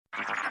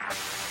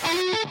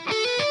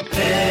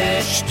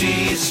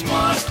HT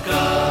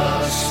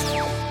Smartcast.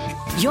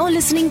 You're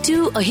listening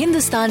to a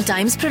Hindustan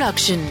Times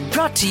production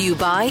brought to you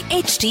by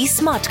HT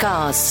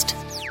Smartcast.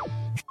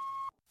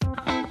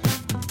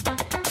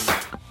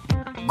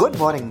 Good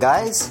morning,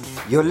 guys.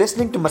 You're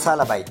listening to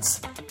Masala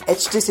Bites,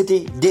 HT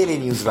City Daily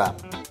News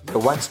Wrap, the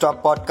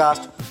one-stop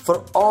podcast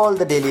for all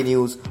the daily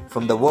news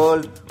from the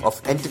world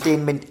of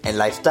entertainment and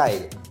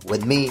lifestyle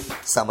with me,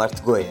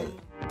 Samarth Goyal.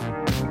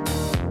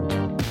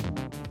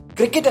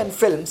 Cricket and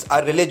films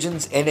are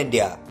religions in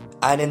India,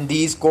 and in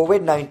these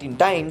COVID-19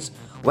 times,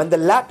 when the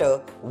latter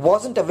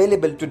wasn't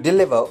available to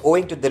deliver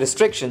owing to the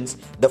restrictions,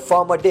 the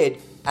former did,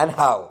 and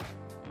how?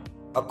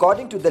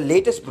 According to the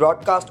latest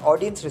Broadcast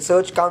Audience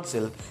Research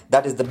Council,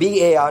 that is the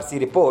BARC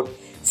report,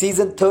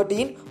 Season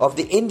 13 of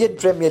the Indian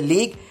Premier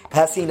League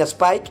has seen a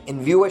spike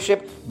in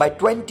viewership by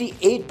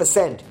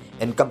 28%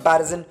 in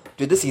comparison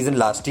to the season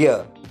last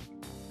year.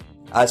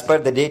 As per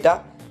the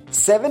data,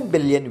 7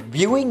 billion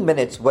viewing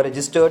minutes were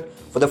registered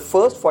for the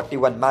first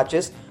 41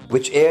 matches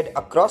which aired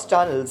across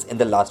channels in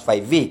the last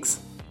 5 weeks.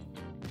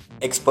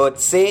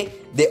 Experts say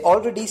they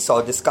already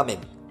saw this coming.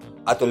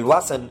 Atul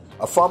Vasan,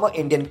 a former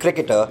Indian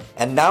cricketer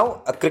and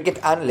now a cricket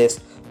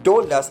analyst,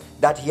 told us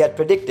that he had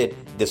predicted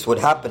this would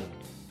happen.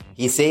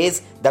 He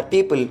says that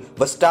people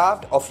were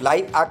starved of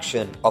live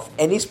action of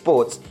any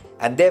sports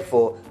and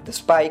therefore the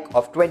spike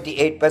of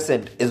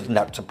 28% is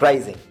not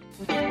surprising.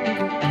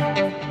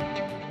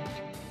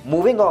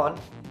 Moving on,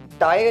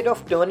 tired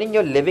of turning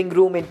your living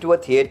room into a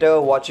theatre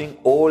watching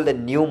old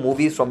and new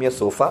movies from your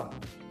sofa?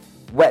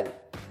 Well,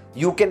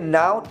 you can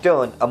now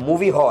turn a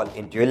movie hall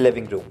into your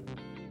living room.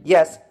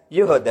 Yes,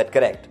 you heard that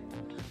correct.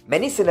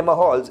 Many cinema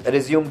halls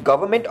resumed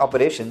government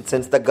operations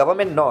since the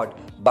government nod,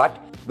 but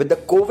with the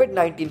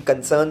COVID-19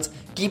 concerns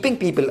keeping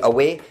people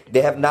away,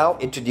 they have now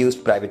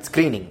introduced private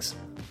screenings,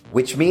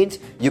 which means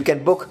you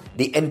can book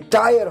the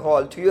entire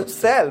hall to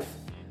yourself.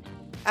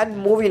 And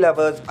movie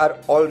lovers are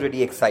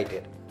already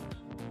excited.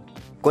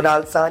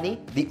 Kunal Sani,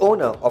 the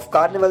owner of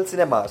Carnival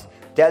Cinemas,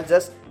 tells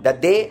us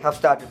that they have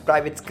started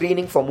private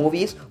screening for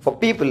movies for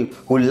people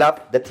who love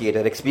the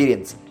theatre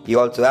experience. He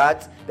also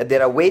adds that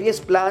there are various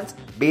plans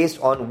based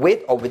on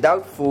with or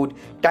without food,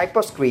 type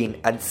of screen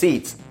and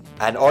seats,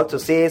 and also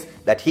says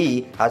that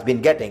he has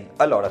been getting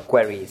a lot of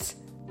queries.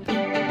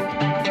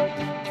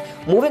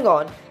 Moving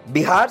on,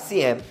 Bihar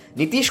CM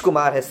Nitish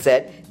Kumar has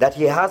said that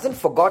he hasn't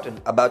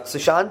forgotten about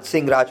Sushant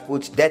Singh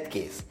Rajput's death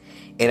case.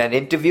 In an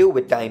interview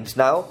with Times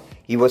Now,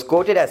 he was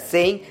quoted as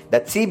saying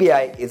that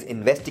CBI is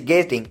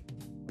investigating.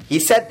 He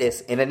said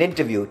this in an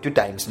interview to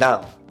Times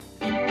Now.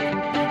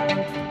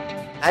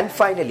 And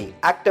finally,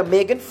 actor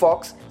Megan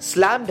Fox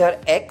slammed her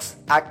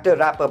ex-actor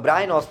rapper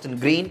Brian Austin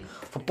Green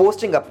for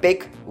posting a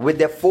pic with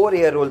their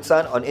 4-year-old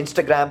son on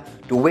Instagram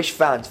to wish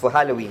fans for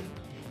Halloween.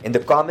 In the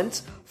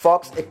comments,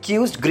 Fox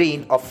accused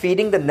Green of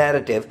feeding the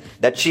narrative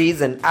that she is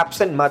an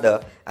absent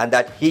mother and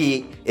that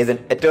he is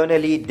an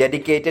eternally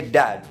dedicated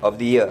dad of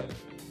the year.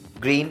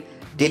 Green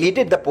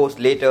deleted the post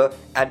later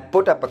and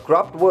put up a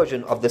cropped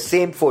version of the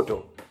same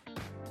photo.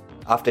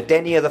 After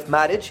 10 years of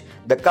marriage,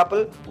 the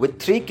couple with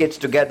 3 kids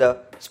together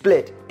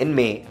split in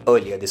May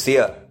earlier this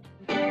year.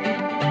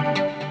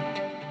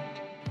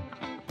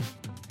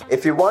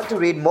 If you want to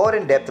read more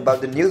in depth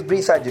about the news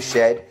briefs I just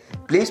shared,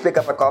 please pick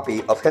up a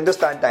copy of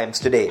Hindustan Times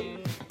today.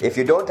 If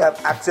you don't have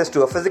access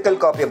to a physical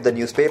copy of the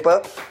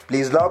newspaper,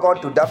 please log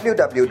on to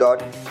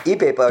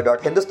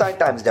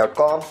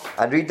www.epaper.hindustantimes.com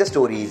and read the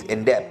stories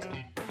in depth.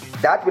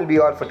 That will be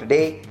all for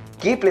today.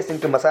 Keep listening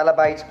to Masala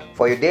Bites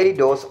for your daily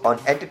dose on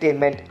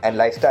entertainment and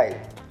lifestyle.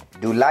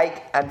 Do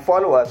like and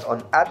follow us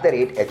on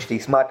 @HT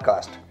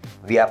Smartcast.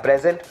 We are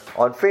present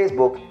on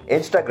Facebook,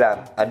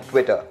 Instagram and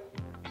Twitter.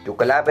 To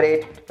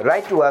collaborate,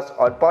 write to us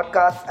on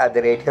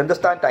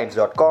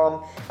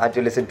podcasts@hindustantimes.com and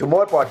to listen to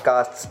more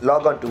podcasts,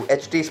 log on to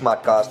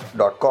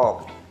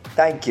htsmartcast.com.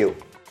 Thank you.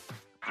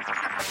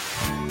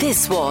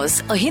 This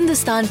was a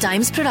Hindustan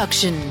Times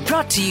production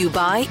brought to you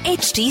by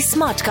HT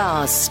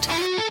Smartcast.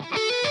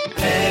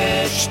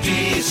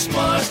 HT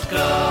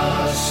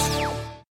Smartcast.